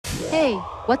Hey,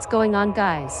 what's going on,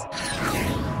 guys?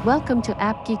 Welcome to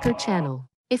AppGeeker channel.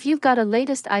 If you've got a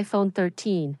latest iPhone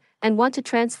 13 and want to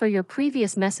transfer your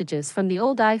previous messages from the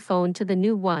old iPhone to the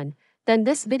new one, then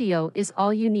this video is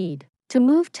all you need. To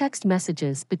move text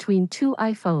messages between two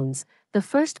iPhones, the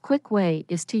first quick way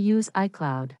is to use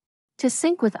iCloud. To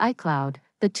sync with iCloud,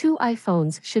 the two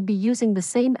iPhones should be using the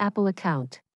same Apple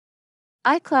account.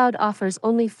 iCloud offers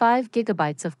only 5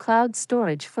 GB of cloud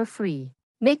storage for free.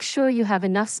 Make sure you have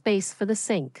enough space for the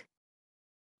sync.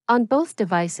 On both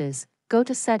devices, go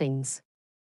to Settings.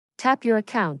 Tap your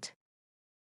account.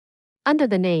 Under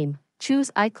the name,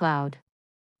 choose iCloud.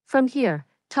 From here,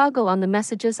 toggle on the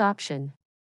Messages option.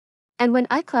 And when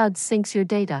iCloud syncs your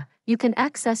data, you can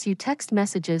access your text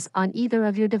messages on either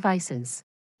of your devices.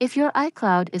 If your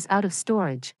iCloud is out of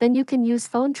storage, then you can use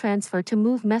phone transfer to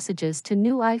move messages to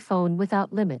new iPhone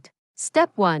without limit.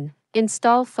 Step 1.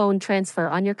 Install phone transfer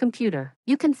on your computer.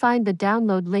 You can find the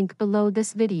download link below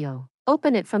this video.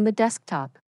 Open it from the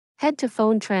desktop. Head to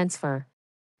phone transfer.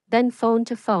 Then phone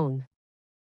to phone.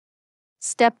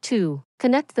 Step 2.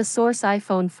 Connect the source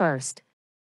iPhone first,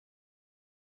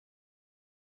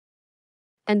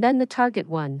 and then the target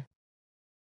one.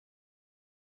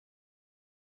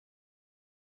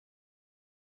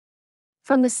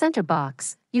 From the center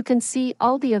box, you can see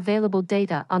all the available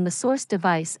data on the source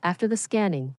device after the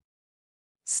scanning.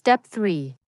 Step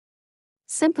 3.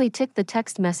 Simply tick the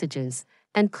text messages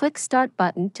and click Start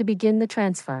button to begin the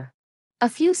transfer. A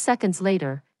few seconds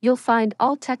later, you'll find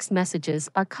all text messages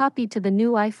are copied to the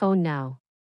new iPhone now.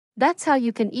 That's how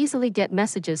you can easily get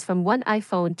messages from one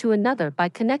iPhone to another by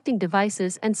connecting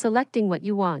devices and selecting what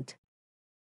you want.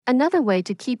 Another way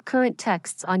to keep current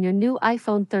texts on your new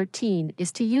iPhone 13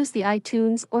 is to use the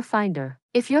iTunes or Finder.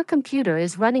 If your computer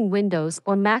is running Windows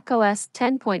or macOS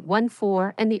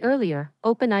 10.14 and the earlier,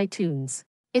 open iTunes.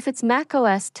 If it's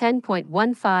macOS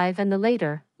 10.15 and the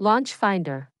later, launch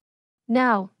Finder.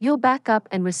 Now, you'll back up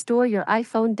and restore your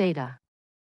iPhone data.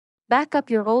 Back up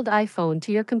your old iPhone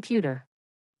to your computer.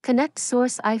 Connect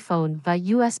source iPhone via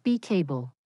USB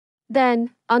cable.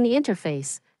 Then, on the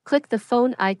interface, click the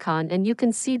phone icon and you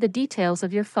can see the details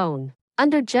of your phone.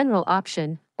 Under General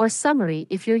option, or Summary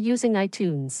if you're using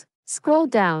iTunes. Scroll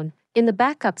down, in the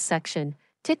Backup section,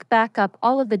 tick Backup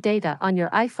all of the data on your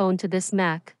iPhone to this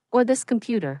Mac, or this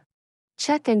computer.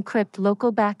 Check Encrypt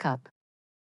Local Backup.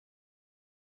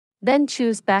 Then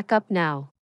choose Backup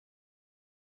Now.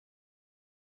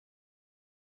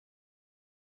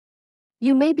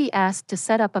 You may be asked to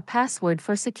set up a password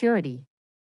for security.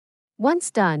 Once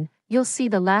done, you'll see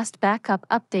the last backup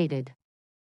updated.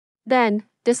 Then,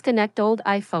 disconnect old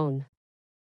iPhone.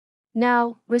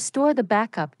 Now, restore the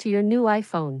backup to your new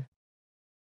iPhone.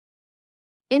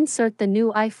 Insert the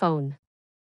new iPhone.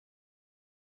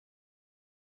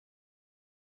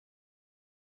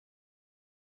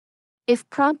 If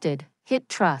prompted, hit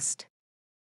Trust.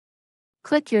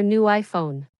 Click your new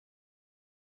iPhone.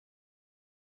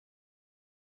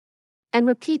 And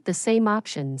repeat the same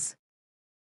options.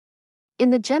 In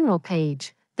the General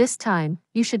page, this time,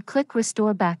 you should click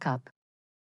Restore Backup.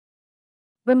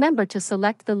 Remember to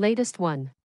select the latest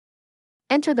one.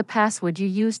 Enter the password you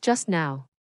used just now.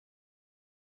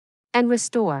 And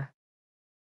restore.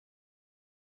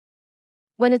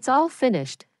 When it's all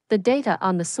finished, the data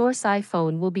on the source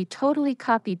iPhone will be totally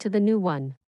copied to the new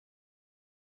one.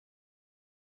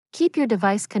 Keep your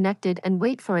device connected and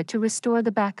wait for it to restore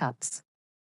the backups.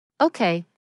 Okay,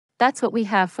 that's what we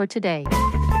have for today.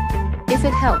 If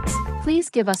it helps, please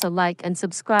give us a like and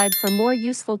subscribe for more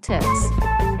useful tips.